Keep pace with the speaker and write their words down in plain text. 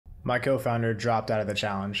My co-founder dropped out of the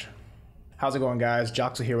challenge. How's it going, guys?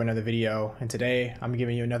 Joxel here with another video, and today I'm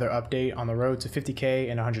giving you another update on the road to 50K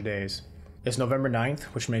in 100 days. It's November 9th,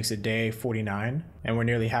 which makes it day 49, and we're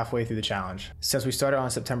nearly halfway through the challenge. Since we started on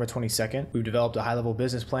September 22nd, we've developed a high-level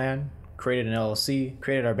business plan, created an LLC,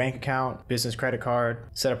 created our bank account, business credit card,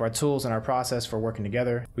 set up our tools and our process for working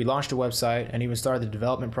together. We launched a website and even started the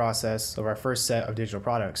development process of our first set of digital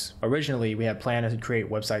products. Originally, we had planned to create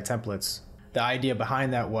website templates. The idea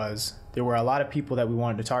behind that was there were a lot of people that we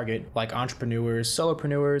wanted to target, like entrepreneurs,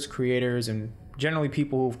 solopreneurs, creators, and generally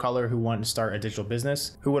people of color who want to start a digital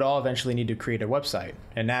business, who would all eventually need to create a website.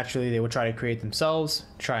 And naturally, they would try to create themselves,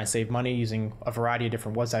 try and save money using a variety of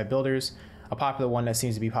different website builders. A popular one that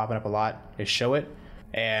seems to be popping up a lot is Showit.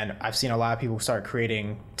 And I've seen a lot of people start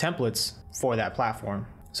creating templates for that platform.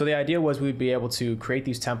 So the idea was we'd be able to create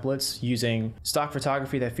these templates using stock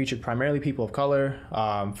photography that featured primarily people of color,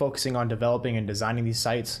 focusing on developing and designing these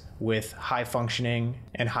sites with high functioning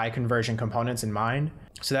and high conversion components in mind.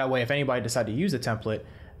 So that way, if anybody decided to use the template,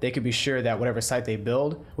 they could be sure that whatever site they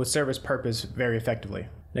build would serve its purpose very effectively.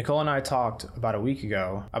 Nicole and I talked about a week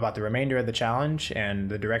ago about the remainder of the challenge and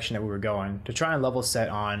the direction that we were going to try and level set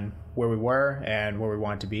on where we were and where we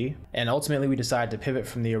wanted to be. And ultimately, we decided to pivot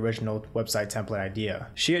from the original website template idea.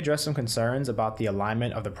 She addressed some concerns about the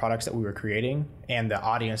alignment of the products that we were creating and the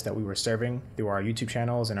audience that we were serving through our YouTube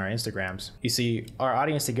channels and our Instagrams. You see, our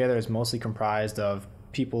audience together is mostly comprised of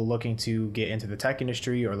people looking to get into the tech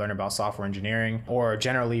industry or learn about software engineering, or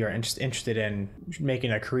generally are interested in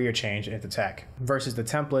making a career change into tech, versus the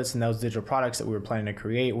templates and those digital products that we were planning to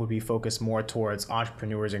create would be focused more towards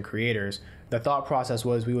entrepreneurs and creators. The thought process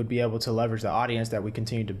was we would be able to leverage the audience that we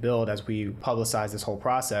continue to build as we publicize this whole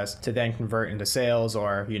process to then convert into sales,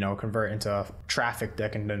 or convert into traffic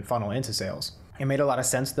that can then funnel into sales. It made a lot of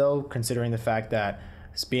sense though, considering the fact that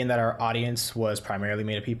being that our audience was primarily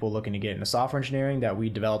made of people looking to get into software engineering, that we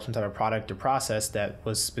developed some type of product or process that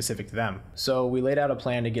was specific to them. So we laid out a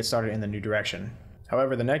plan to get started in the new direction.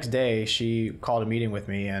 However, the next day she called a meeting with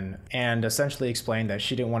me and essentially explained that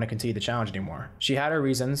she didn't want to continue the challenge anymore. She had her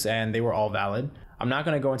reasons and they were all valid. I'm not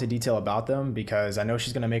going to go into detail about them because I know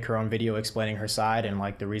she's going to make her own video explaining her side and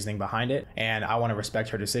the reasoning behind it, and I want to respect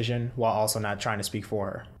her decision while also not trying to speak for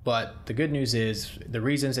her. But the good news is the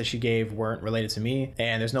reasons that she gave weren't related to me,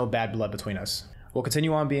 and there's no bad blood between us. We'll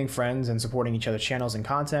continue on being friends and supporting each other's channels and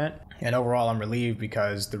content, and overall I'm relieved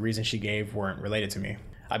because the reasons she gave weren't related to me.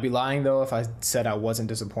 I'd be lying though if I said I wasn't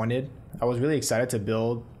disappointed. I was really excited to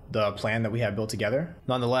build the plan that we had built together.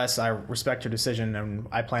 Nonetheless, I respect her decision and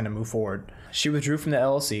I plan to move forward. She withdrew from the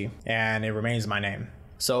LLC and it remains my name.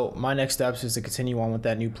 So my next steps is to continue on with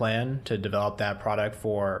that new plan to develop that product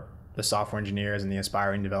for the software engineers and the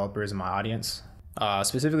aspiring developers in my audience.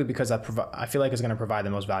 Specifically because I feel like it's going to provide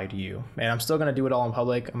the most value to you. And I'm still going to do it all in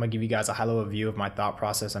public. I'm going to give you guys a high-level view of my thought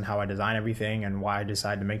process on how I design everything and why I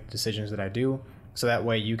decide to make the decisions that I do. So that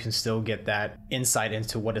way you can still get that insight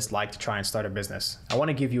into what it's like to try and start a business. I want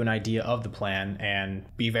to give you an idea of the plan and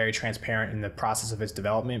be very transparent in the process of its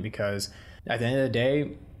development, because at the end of the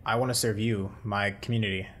day, I want to serve you, my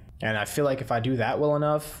community. And I feel like if I do that well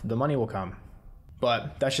enough, the money will come.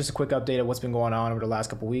 But that's just a quick update of what's been going on over the last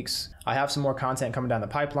couple weeks. I have some more content coming down the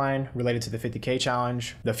pipeline related to the 50K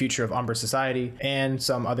challenge, the future of Umber Society, and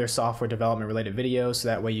some other software development related videos. So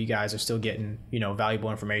that way you guys are still getting,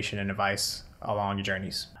 valuable information and advice along your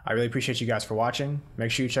journeys. I really appreciate you guys for watching.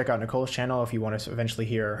 Make sure you check out Nicole's channel if you want to eventually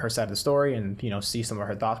hear her side of the story and, see some of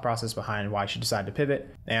her thought process behind why she decided to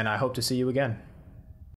pivot. And I hope to see you again.